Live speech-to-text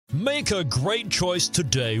Make a great choice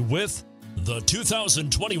today with the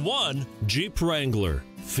 2021 Jeep Wrangler.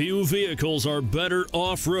 Few vehicles are better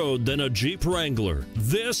off-road than a Jeep Wrangler.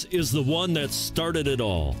 This is the one that started it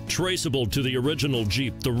all. Traceable to the original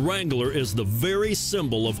Jeep, the Wrangler is the very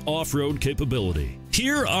symbol of off-road capability.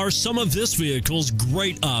 Here are some of this vehicle's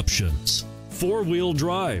great options: four-wheel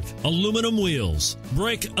drive, aluminum wheels,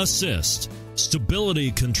 brake assist,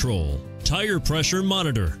 stability control, tire pressure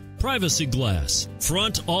monitor, privacy glass,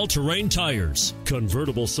 front all-terrain tires,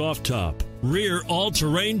 convertible soft top, rear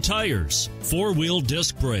all-terrain tires, four-wheel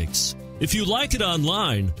disc brakes. If you like it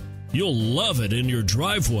online, you'll love it in your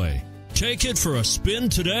driveway. Take it for a spin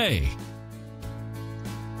today.